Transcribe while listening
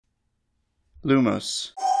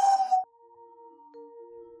Lumos.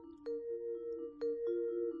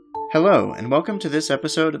 Hello, and welcome to this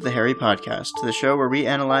episode of the Harry Podcast, the show where we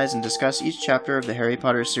analyze and discuss each chapter of the Harry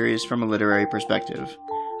Potter series from a literary perspective.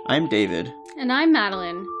 I'm David. And I'm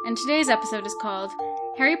Madeline, and today's episode is called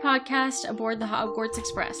Harry Podcast Aboard the Hogwarts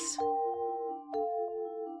Express.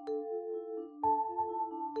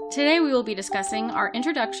 Today we will be discussing our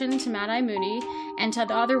introduction to Mad-Eye Moody and to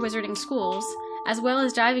the other wizarding schools, as well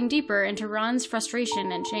as diving deeper into Ron's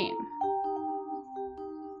frustration and shame.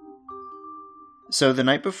 So the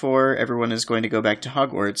night before everyone is going to go back to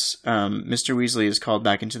Hogwarts, Mr. Weasley is called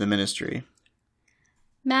back into the Ministry.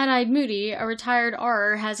 Mad-Eyed Moody, a retired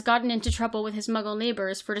Auror, has gotten into trouble with his Muggle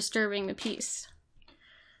neighbors for disturbing the peace.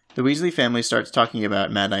 The Weasley family starts talking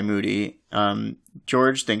about Mad-Eye Moody.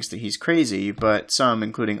 George thinks that he's crazy, but some,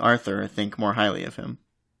 including Arthur, think more highly of him.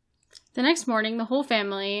 The next morning, the whole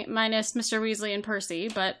family, minus Mr. Weasley and Percy,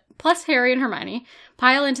 but plus Harry and Hermione,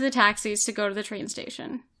 pile into the taxis to go to the train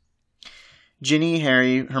station. Ginny,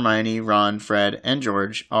 Harry, Hermione, Ron, Fred, and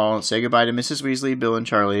George all say goodbye to Mrs. Weasley, Bill, and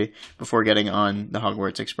Charlie before getting on the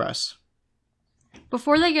Hogwarts Express.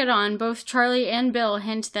 Before they get on, both Charlie and Bill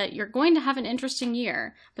hint that you're going to have an interesting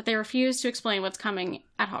year, but they refuse to explain what's coming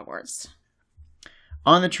at Hogwarts.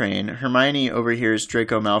 On the train, Hermione overhears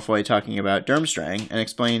Draco Malfoy talking about Durmstrang and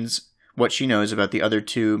explains what she knows about the other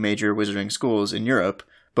two major wizarding schools in Europe,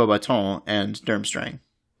 Beauxbatons and Durmstrang.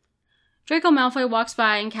 Draco Malfoy walks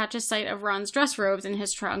by and catches sight of Ron's dress robes in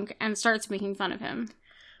his trunk and starts making fun of him.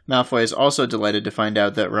 Malfoy is also delighted to find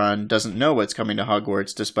out that Ron doesn't know what's coming to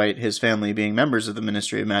Hogwarts despite his family being members of the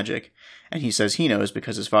Ministry of Magic, and he says he knows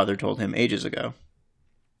because his father told him ages ago.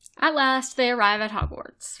 At last, they arrive at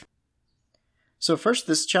Hogwarts. So first,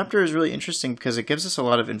 this chapter is really interesting because it gives us a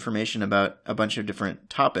lot of information about a bunch of different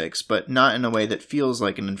topics, but not in a way that feels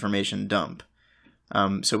like an information dump.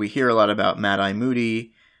 So we hear a lot about Mad-Eye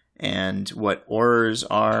Moody and what Aurors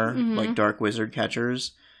are, like dark wizard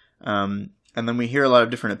catchers. And then we hear a lot of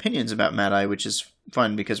different opinions about Mad-Eye, which is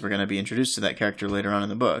fun because we're going to be introduced to that character later on in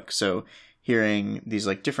the book. So hearing these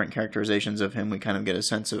like different characterizations of him, we kind of get a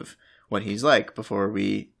sense of what he's like before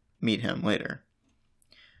we meet him later.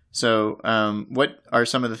 So, what are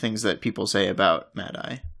some of the things that people say about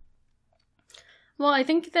Mad-Eye? Well, I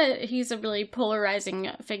think that he's a really polarizing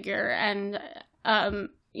figure, and,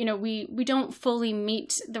 we don't fully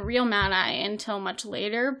meet the real Mad-Eye until much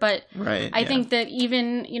later, but I think that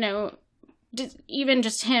even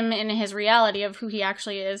just him in his reality of who he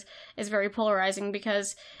actually is very polarizing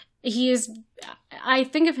because he is, I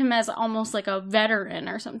think of him as almost like a veteran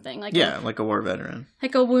or something. Like a war veteran.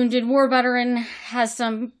 Like a wounded war veteran, has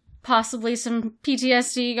possibly some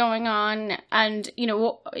PTSD going on, and,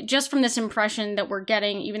 just from this impression that we're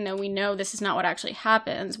getting, even though we know this is not what actually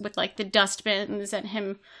happens, with, like, the dustbins and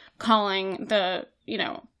him calling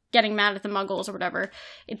getting mad at the Muggles or whatever,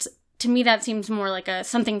 to me that seems more like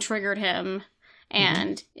something triggered him,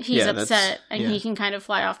 and he's upset, and he can kind of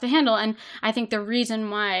fly off the handle, and I think the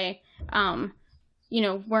reason why,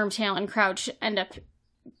 Wormtail and Crouch end up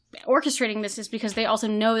orchestrating this is because they also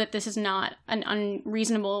know that this is not an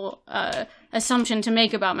unreasonable assumption to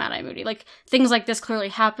make about Mad-Eye Moody. Like, things like this clearly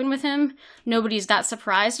happen with him. Nobody's that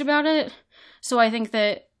surprised about it. So I think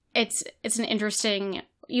that it's an interesting,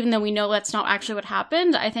 even though we know that's not actually what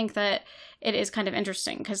happened, I think that it is kind of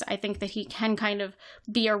interesting because I think that he can kind of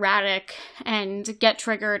be erratic and get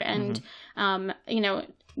triggered and,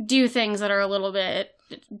 do things that are a little bit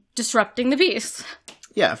disrupting the peace.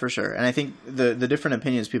 Yeah, for sure. And I think the different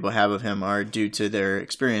opinions people have of him are due to their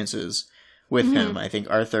experiences with him. I think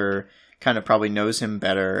Arthur kind of probably knows him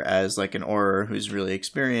better as like an Auror who's really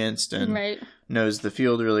experienced and knows the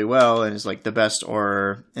field really well and is like the best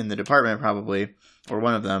Auror in the department probably, or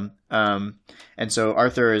one of them. And so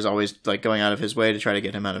Arthur is always like going out of his way to try to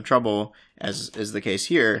get him out of trouble, as is the case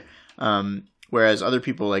here. Whereas other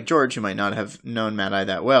people like George, who might not have known Mad-Eye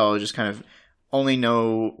that well, just kind of only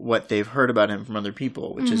know what they've heard about him from other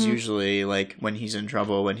people, which is usually like when he's in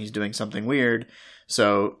trouble, when he's doing something weird.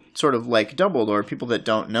 So sort of like Dumbledore, people that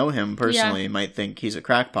don't know him personally might think he's a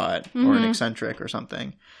crackpot or an eccentric or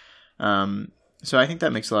something. So I think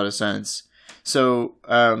that makes a lot of sense. So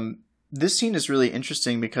this scene is really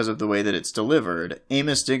interesting because of the way that it's delivered.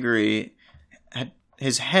 Amos Diggory,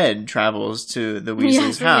 his head travels to the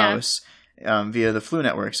Weasley's house via the Flu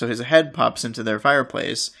Network. So his head pops into their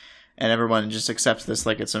fireplace. And everyone just accepts this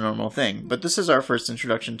like it's a normal thing. But this is our first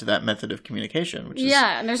introduction to that method of communication. Which is,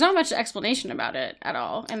 and there's not much explanation about it at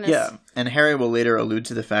all in this. Yeah, and Harry will later allude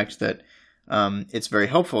to the fact that it's very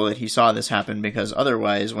helpful that he saw this happen because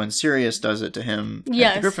otherwise, when Sirius does it to him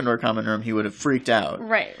at the Gryffindor common room, he would have freaked out.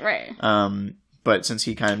 Right. But since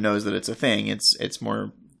he kind of knows that it's a thing, it's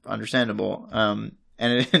more understandable. And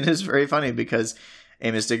it is very funny because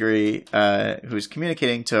Amos Diggory, who's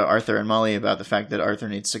communicating to Arthur and Molly about the fact that Arthur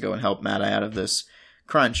needs to go and help Mad-Eye out of this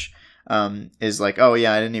crunch, is like, oh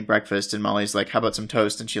yeah, I didn't eat breakfast. And Molly's like, how about some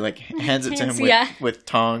toast? And she like hands it to him with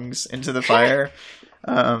tongs into the fire.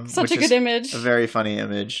 Such a good image. A very funny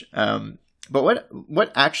image. But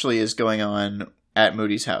what actually is going on at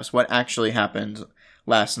Moody's house? What actually happened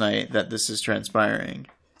last night that this is transpiring?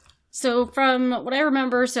 So from what I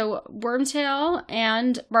remember, Wormtail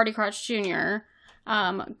and Barty Crouch Jr.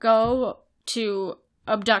 Go to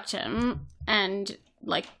abduct him and,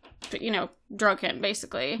 like, drug him,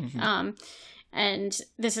 basically. Mm-hmm. And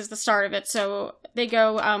this is the start of it. So they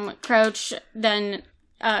go, Crouch then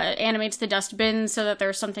animates the dustbin so that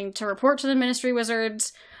there's something to report to the Ministry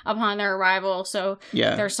Wizards upon their arrival. So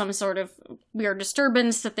there's some sort of weird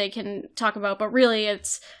disturbance that they can talk about. But really,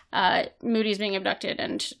 it's Moody's being abducted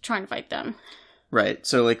and trying to fight them. Right.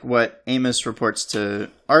 So, like, what Amos reports to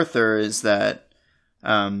Arthur is that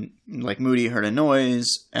Moody heard a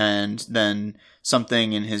noise, and then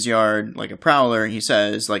something in his yard, like a prowler, he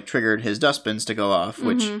says, like, triggered his dustbins to go off,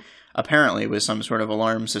 which apparently was some sort of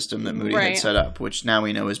alarm system that Moody had set up, which now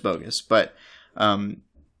we know is bogus. But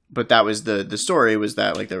that was the story, was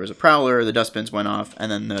that, like, there was a prowler, the dustbins went off,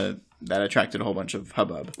 and then that attracted a whole bunch of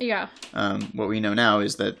hubbub. Yeah. What we know now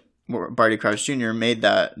is that Barty Crouch Jr. made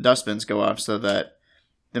that dustbins go off so that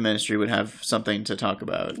the Ministry would have something to talk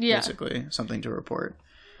about, basically, something to report.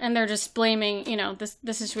 And they're just blaming,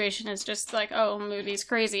 the situation is just like, oh, Moody's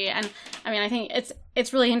crazy. And, I mean, I think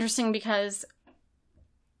it's really interesting because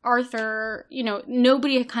Arthur,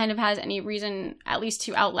 nobody kind of has any reason, at least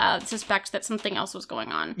to out loud, suspect that something else was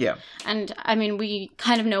going on. Yeah. And, I mean, we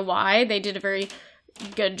kind of know why. They did a very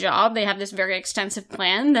good job. They have this very extensive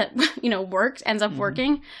plan that, ends up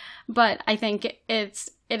working. But I think it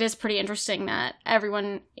is pretty interesting that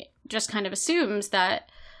everyone just kind of assumes that,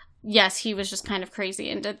 yes, he was just kind of crazy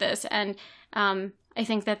and did this. And I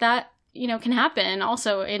think that can happen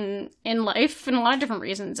also in life for a lot of different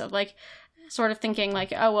reasons of, like, sort of thinking,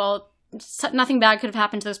 like, oh, well, nothing bad could have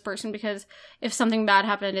happened to this person because if something bad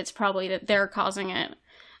happened, it's probably that they're causing it,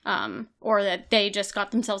 or that they just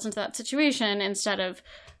got themselves into that situation instead of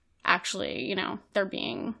actually,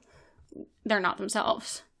 they're not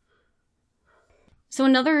themselves. So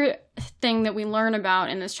another thing that we learn about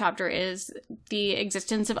in this chapter is the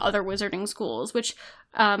existence of other wizarding schools, which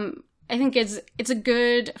I think it's a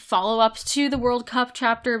good follow-up to the World Cup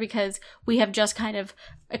chapter because we have just kind of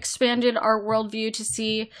expanded our worldview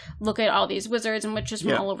to look at all these wizards and witches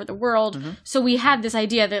from all over the world. Mm-hmm. So we had this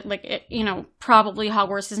idea that, like, probably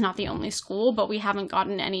Hogwarts is not the only school, but we haven't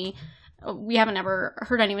ever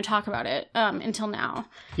heard anyone talk about it until now.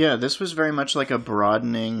 Yeah, this was very much like a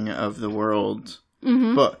broadening of the world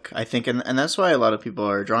book, I think, and that's why a lot of people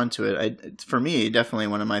are drawn to it. For me, definitely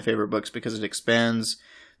one of my favorite books because it expands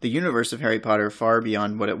the universe of Harry Potter far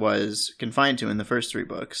beyond what it was confined to in the first three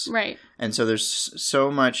books. Right. And so there's so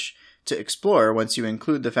much to explore once you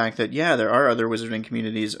include the fact that, there are other wizarding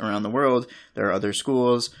communities around the world, there are other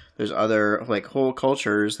schools, there's other, like, whole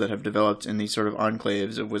cultures that have developed in these sort of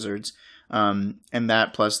enclaves of wizards. And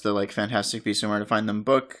that plus the, like, Fantastic Beasts and Where to Find Them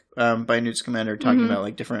book by Newt Scamander talking about,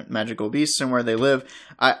 like, different magical beasts and where they live.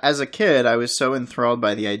 As a kid, I was so enthralled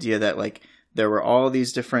by the idea that, like, there were all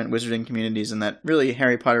these different wizarding communities and that really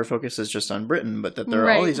Harry Potter focuses just on Britain, but that there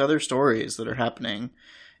are all these other stories that are happening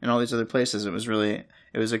in all these other places. It was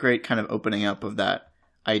a great kind of opening up of that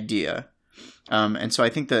idea. And so I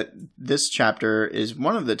think that this chapter is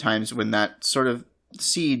one of the times when that sort of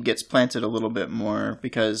seed gets planted a little bit more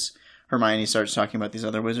because Hermione starts talking about these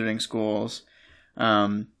other wizarding schools.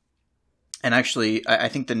 And actually, I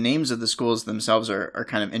think the names of the schools themselves are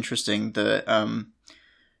kind of interesting. The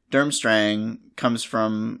Durmstrang comes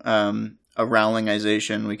from a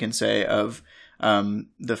Rowlingization, we can say, of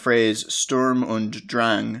the phrase Sturm und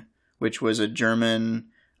Drang, which was a German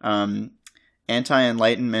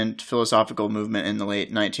anti-Enlightenment philosophical movement in the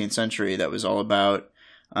late 19th century that was all about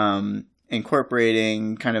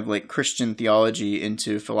incorporating kind of like Christian theology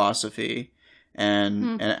into philosophy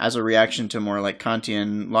and as a reaction to more like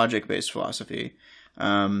Kantian logic-based philosophy.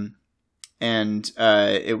 It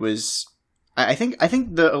was, I think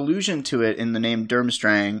the allusion to it in the name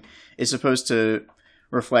Durmstrang is supposed to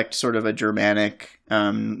reflect sort of a Germanic,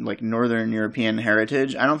 like Northern European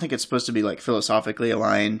heritage. I don't think it's supposed to be like philosophically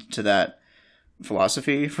aligned to that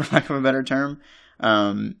philosophy, for lack of a better term.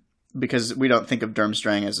 Because we don't think of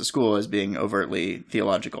Durmstrang as a school as being overtly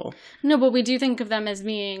theological. No, but we do think of them as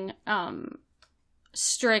being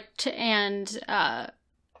strict and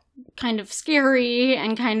kind of scary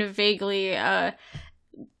and kind of vaguely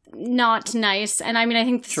not nice. And I mean, I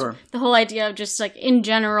think the whole idea of just like in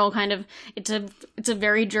general kind of it's a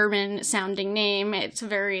very German sounding name. It's a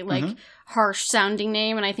very like harsh sounding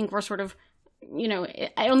name, and I think we're sort of, you know,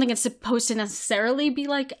 I don't think it's supposed to necessarily be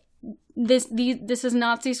like this is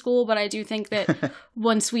Nazi school, but I do think that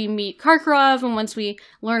once we meet Karkaroff and once we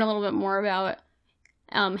learn a little bit more about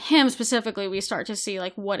him specifically, we start to see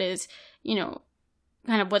like what is, you know,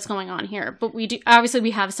 kind of what's going on here. But we do obviously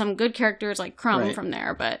we have some good characters like Crumb from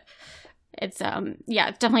there, but it's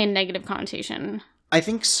it's definitely a negative connotation. I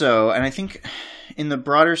think so, and I think in the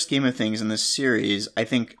broader scheme of things in this series, I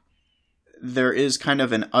think there is kind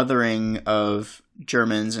of an othering of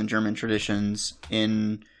Germans and German traditions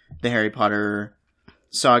in the Harry Potter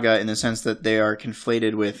saga, in the sense that they are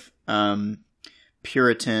conflated with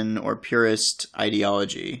Puritan or purist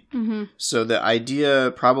ideology. So the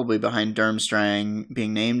idea probably behind Durmstrang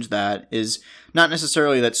being named that is not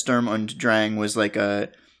necessarily that Sturm und Drang was like a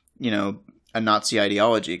Nazi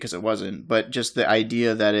ideology, because it wasn't, but just the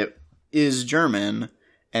idea that it is German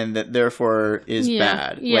and that therefore is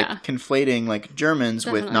bad. Like conflating like Germans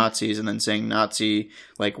with Nazis and then saying Nazi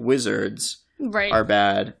like wizards are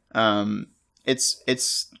bad.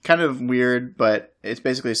 It's kind of weird, but it's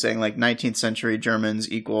basically saying like 19th century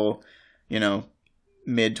Germans equal, you know,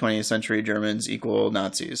 mid 20th century Germans equal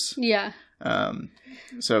Nazis. Yeah.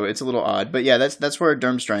 So it's a little odd, but yeah, that's where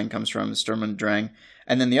Durmstrang comes from, Sturm und Drang.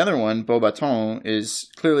 And then the other one, Beauxbatons, is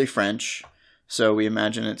clearly French, so we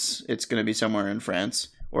imagine it's going to be somewhere in France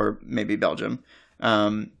or maybe Belgium.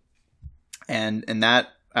 And that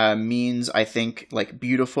means, I think, like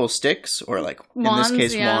beautiful sticks, or like wands, in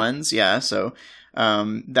this case wands. Yeah, so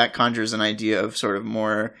that conjures an idea of sort of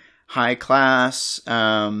more high class,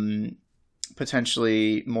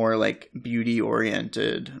 potentially more like beauty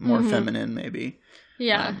oriented, more feminine maybe.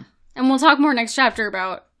 Yeah. And we'll talk more next chapter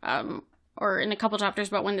about or in a couple chapters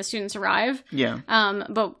about when the students arrive. Yeah.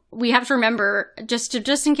 But we have to remember, just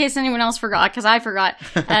in case anyone else forgot, because I forgot,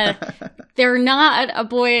 they're not a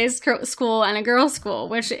boys' school and a girls' school,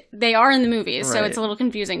 which they are in the movies, so it's a little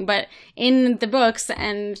confusing. But in the books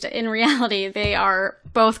and in reality, they are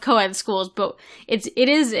both co-ed schools. But it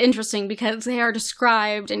is interesting because they are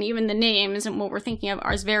described, and even the names and what we're thinking of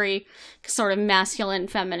are very sort of masculine,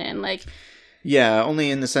 feminine, like. Yeah,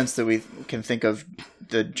 only in the sense that we can think of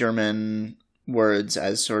the German words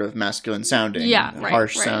as sort of masculine sounding,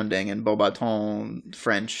 harsh sounding, and Beauxbatons,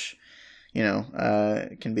 French, you know,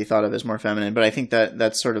 can be thought of as more feminine. But I think that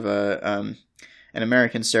that's sort of an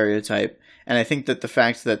American stereotype, and I think that the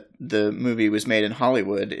fact that the movie was made in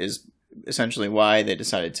Hollywood is essentially why they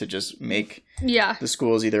decided to just make the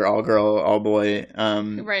schools either all girl, all boy,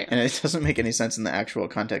 and it doesn't make any sense in the actual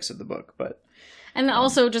context of the book, but. And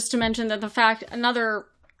also, just to mention that another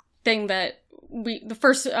thing that the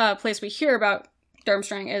first place we hear about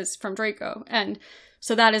Durmstrang is from Draco, and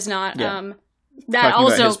so that is not that talking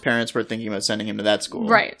also about his parents were thinking about sending him to that school,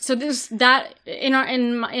 right? So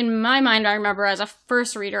in my mind, I remember as a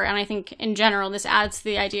first reader, and I think in general, this adds to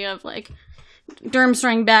the idea of like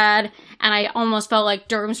Durmstrang bad, and I almost felt like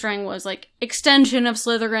Durmstrang was like extension of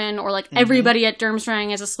Slytherin, or like everybody at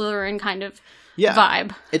Durmstrang is a Slytherin kind of.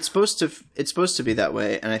 Vibe. It's supposed to be that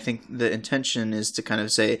way, and I think the intention is to kind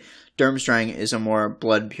of say Durmstrang is a more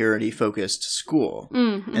blood purity focused school,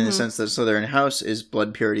 in the sense that Slytherin House is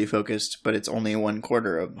blood purity focused, but it's only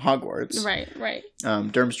 1/4 of Hogwarts. Right.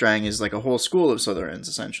 Durmstrang is like a whole school of Slytherins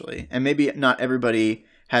essentially, and maybe not everybody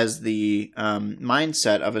has the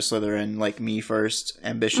mindset of a Slytherin, like me first,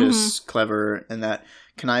 ambitious, clever, and that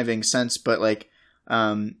conniving sense, but like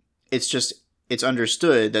it's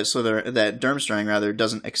understood that Durmstrang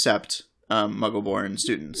doesn't accept Muggle-born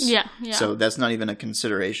students. Yeah. So that's not even a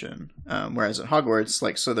consideration. Whereas at Hogwarts,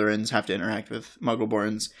 like Slytherins have to interact with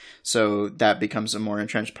Muggle-borns, so that becomes a more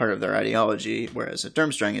entrenched part of their ideology. Whereas at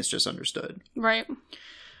Durmstrang, it's just understood. Right.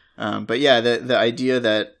 But yeah, the idea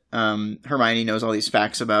that Hermione knows all these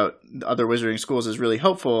facts about the other wizarding schools is really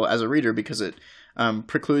helpful as a reader, because it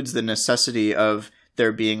precludes the necessity of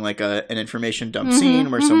there being like an information dump scene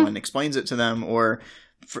where someone explains it to them, or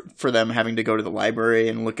for them having to go to the library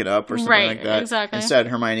and look it up or something like that. Exactly. Instead,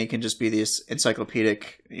 Hermione can just be this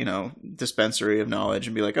encyclopedic, you know, dispensary of knowledge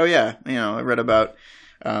and be like, oh yeah, you know, I read about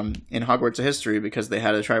in Hogwarts of History because they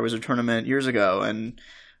had a Triwizard tournament years ago, and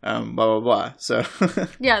blah blah blah. So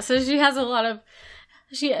yeah, so she has a lot of.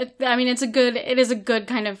 It is a good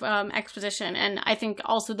kind of exposition, and I think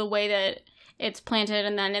also the way that it's planted,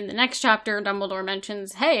 and then in the next chapter, Dumbledore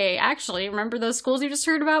mentions, hey, actually, remember those schools you just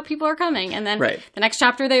heard about? People are coming. And then the next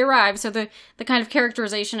chapter, they arrive. So the kind of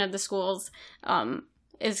characterization of the schools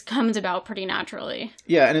comes about pretty naturally.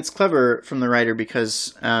 Yeah, and it's clever from the writer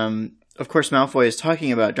because, of course, Malfoy is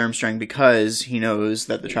talking about Durmstrang because he knows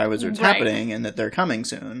that the Triwizard's happening and that they're coming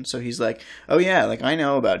soon. So he's like, oh yeah, like, I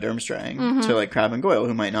know about Durmstrang, to, like, Crabbe and Goyle,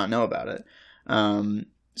 who might not know about it.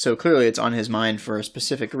 So clearly it's on his mind for a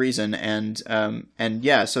specific reason, and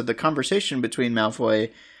yeah, so the conversation between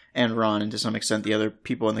Malfoy and Ron, and to some extent the other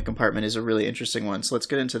people in the compartment, is a really interesting one. So let's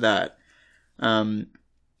get into that.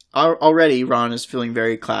 Already Ron is feeling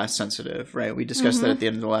very class sensitive, right? We discussed that at the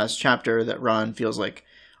end of the last chapter, that Ron feels like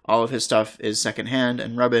all of his stuff is secondhand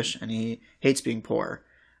and rubbish, and he hates being poor,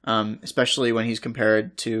 especially when he's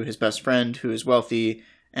compared to his best friend, who is wealthy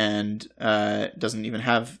and doesn't even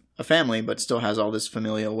have a family, but still has all this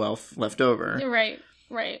familial wealth left over.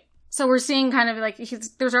 Right. So we're seeing kind of like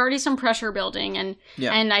there's already some pressure building, and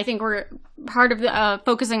I think we're part of the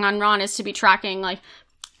focusing on Ron is to be tracking like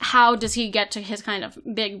how does he get to his kind of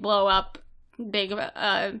big blow up, big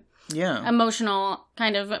emotional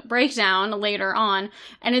kind of breakdown later on,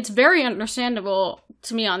 and it's very understandable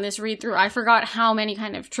to me on this read through. I forgot how many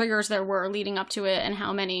kind of triggers there were leading up to it, and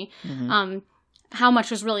how many how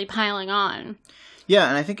much was really piling on. Yeah,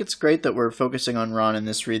 and I think it's great that we're focusing on Ron in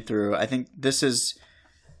this read through. I think this is,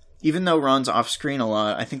 even though Ron's off screen a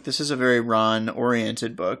lot, I think this is a very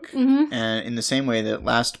Ron-oriented book. And in the same way that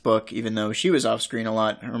last book, even though she was off screen a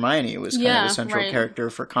lot, Hermione was kind of a central character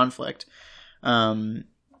for conflict. And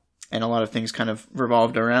a lot of things kind of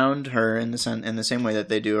revolved around her in the same way that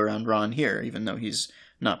they do around Ron here, even though he's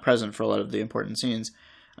not present for a lot of the important scenes.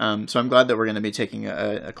 So I'm glad that we're going to be taking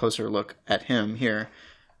a closer look at him here.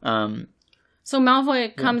 So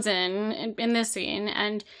Malfoy comes in this scene,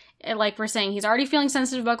 and like we're saying, he's already feeling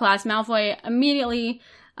sensitive about class. Malfoy immediately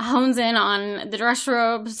hones in on the dress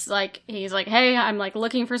robes. Like, he's like, hey, I'm like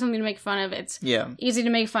looking for something to make fun of. It's easy to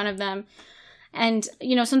make fun of them. And,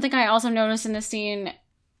 you know, something I also noticed in this scene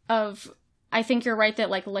of, I think you're right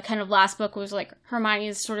that like kind of last book was like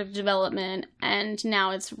Hermione's sort of development, and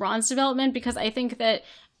now it's Ron's development, because I think that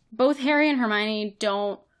both Harry and Hermione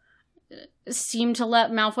don't seem to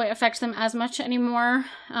let Malfoy affect them as much anymore.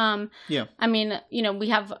 I mean, you know, we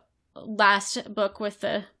have last book with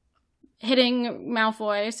the hitting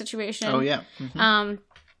Malfoy situation. Oh, yeah.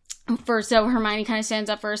 So Hermione kind of stands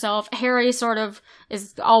up for herself. Harry sort of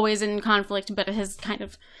is always in conflict, but has kind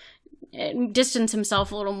of distanced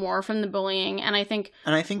himself a little more from the bullying, and I think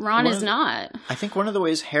Ron is not. I think one of the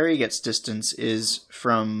ways Harry gets distance is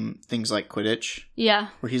from things like Quidditch. Yeah.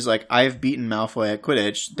 Where he's like, I've beaten Malfoy at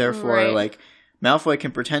Quidditch, therefore, like, Malfoy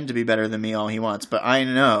can pretend to be better than me all he wants, but I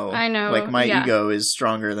know. Like, my ego is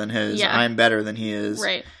stronger than his. Yeah. I'm better than he is.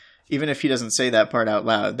 Right. Even if he doesn't say that part out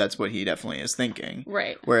loud, that's what he definitely is thinking.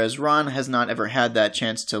 Right. Whereas Ron has not ever had that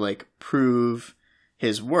chance to, like, prove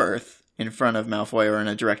his worth in front of Malfoy or in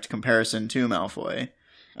a direct comparison to Malfoy.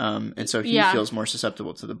 And so he feels more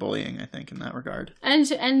susceptible to the bullying, I think, in that regard.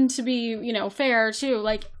 And to be, you know, fair, too,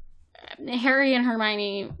 like, Harry and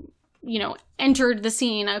Hermione, you know, entered the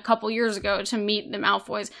scene a couple years ago to meet the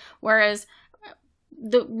Malfoys, whereas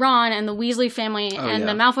the Ron and the Weasley family the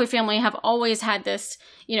Malfoy family have always had this,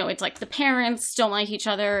 you know, it's like the parents don't like each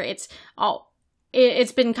other.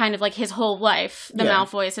 It's been kind of like his whole life. The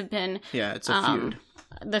Malfoys have been... Yeah, it's a feud.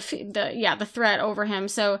 The threat over him.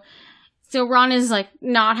 So Ron is like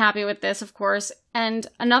not happy with this, of course. And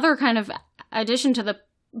another kind of addition to the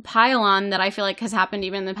pile-on that I feel like has happened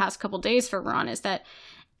even in the past couple days for Ron is that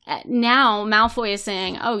now Malfoy is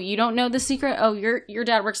saying, oh, you don't know the secret? Oh, your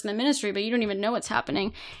dad works in the ministry, but you don't even know what's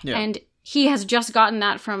happening. Yeah. And he has just gotten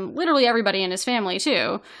that from literally everybody in his family,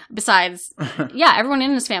 too. Besides, everyone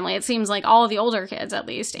in his family. It seems like all of the older kids, at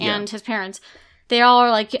least, and his parents. They all are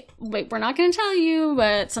like, wait, we're not going to tell you,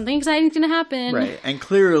 but something exciting's going to happen. Right. And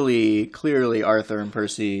clearly Arthur and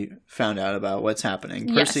Percy found out about what's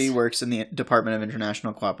happening. Percy works in the Department of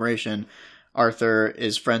International Cooperation. Arthur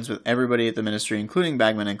is friends with everybody at the ministry, including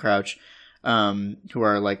Bagman and Crouch, who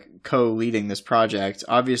are like co-leading this project.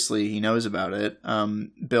 Obviously, he knows about it.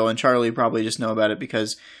 Bill and Charlie probably just know about it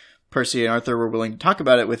because Percy and Arthur were willing to talk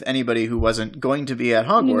about it with anybody who wasn't going to be at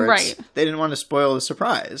Hogwarts. Right. They didn't want to spoil the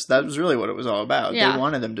surprise. That was really what it was all about. Yeah. They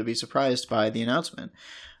wanted them to be surprised by the announcement.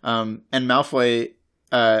 And Malfoy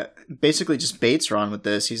basically just baits Ron with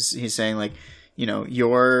this. He's saying, like, you know,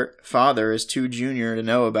 your father is too junior to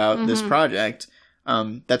know about this project.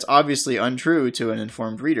 That's obviously untrue to an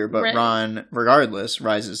informed reader, but Ron, regardless,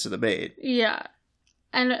 rises to the bait. Yeah.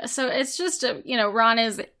 And so it's just, you know,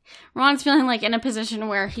 Ron's feeling like in a position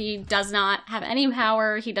where he does not have any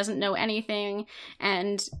power. He doesn't know anything.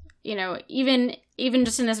 And, you know, even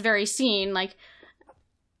just in this very scene, like,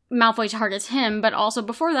 Malfoy targets him. But also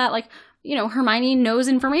before that, like, Hermione knows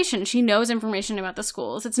information. She knows information about the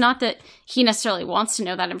schools. It's not that he necessarily wants to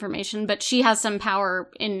know that information, but she has some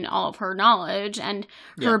power in all of her knowledge and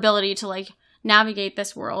her ability to, like, navigate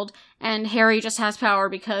this world. And Harry just has power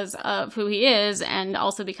because of who he is and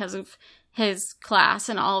also because of his class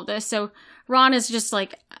and all of this. So Ron is just,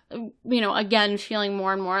 like, again, feeling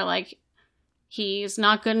more and more like he's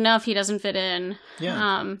not good enough. He doesn't fit in.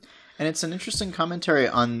 Yeah. And it's an interesting commentary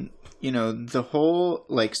on, the whole,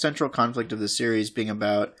 like, central conflict of the series being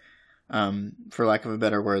about, for lack of a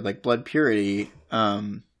better word, like, blood purity.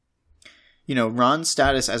 Ron's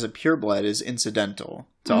status as a pureblood is incidental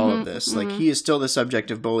to all of this. Like, he is still the subject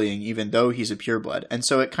of bullying, even though he's a pureblood. And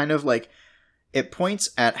so it kind of, like, it points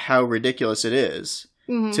at how ridiculous it is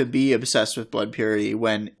to be obsessed with blood purity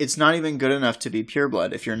when it's not even good enough to be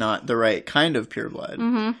pureblood if you're not the right kind of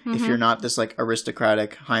pureblood. If you're not this, like,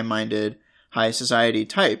 aristocratic, high-minded, high society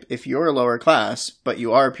type. If you're lower class, but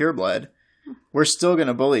you are pureblood, we're still going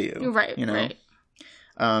to bully you. Right, right.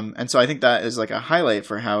 And so I think that is, like, a highlight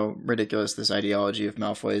for how ridiculous this ideology of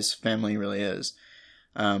Malfoy's family really is.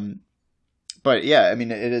 But yeah, I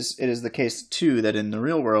mean, it is the case too that in the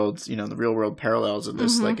real world, the real world parallels of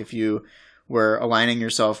this, like, if you were aligning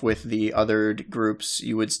yourself with the othered groups,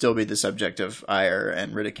 you would still be the subject of ire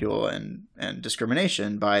and ridicule and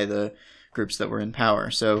discrimination by the groups that were in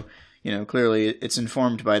power. So, clearly it's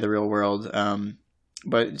informed by the real world,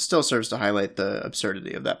 but it still serves to highlight the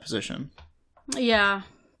absurdity of that position. Yeah.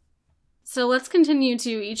 So let's continue to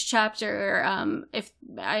each chapter. If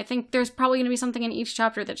I think there's probably going to be something in each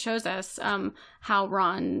chapter that shows us how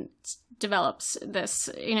Ron develops this,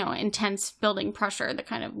 intense building pressure that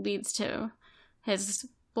kind of leads to his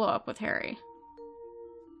blow up with Harry.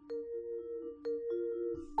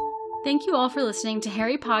 Thank you all for listening to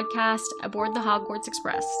Harry Podcast aboard the Hogwarts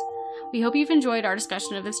Express. We hope you've enjoyed our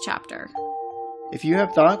discussion of this chapter. If you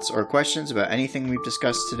have thoughts or questions about anything we've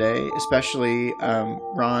discussed today, especially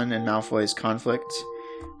Ron and Malfoy's conflict,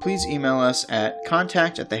 please email us at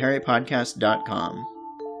contact@theharrypodcast.com.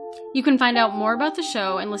 You can find out more about the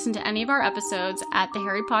show and listen to any of our episodes at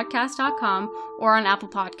theharrypodcast.com or on Apple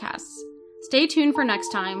Podcasts. Stay tuned for next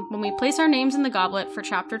time when we place our names in the goblet for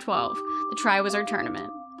Chapter 12, the Triwizard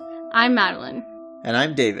Tournament. I'm Madeline. And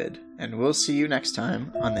I'm David, and we'll see you next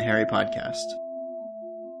time on the Harry Podcast.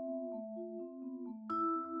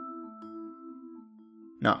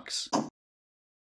 Knox.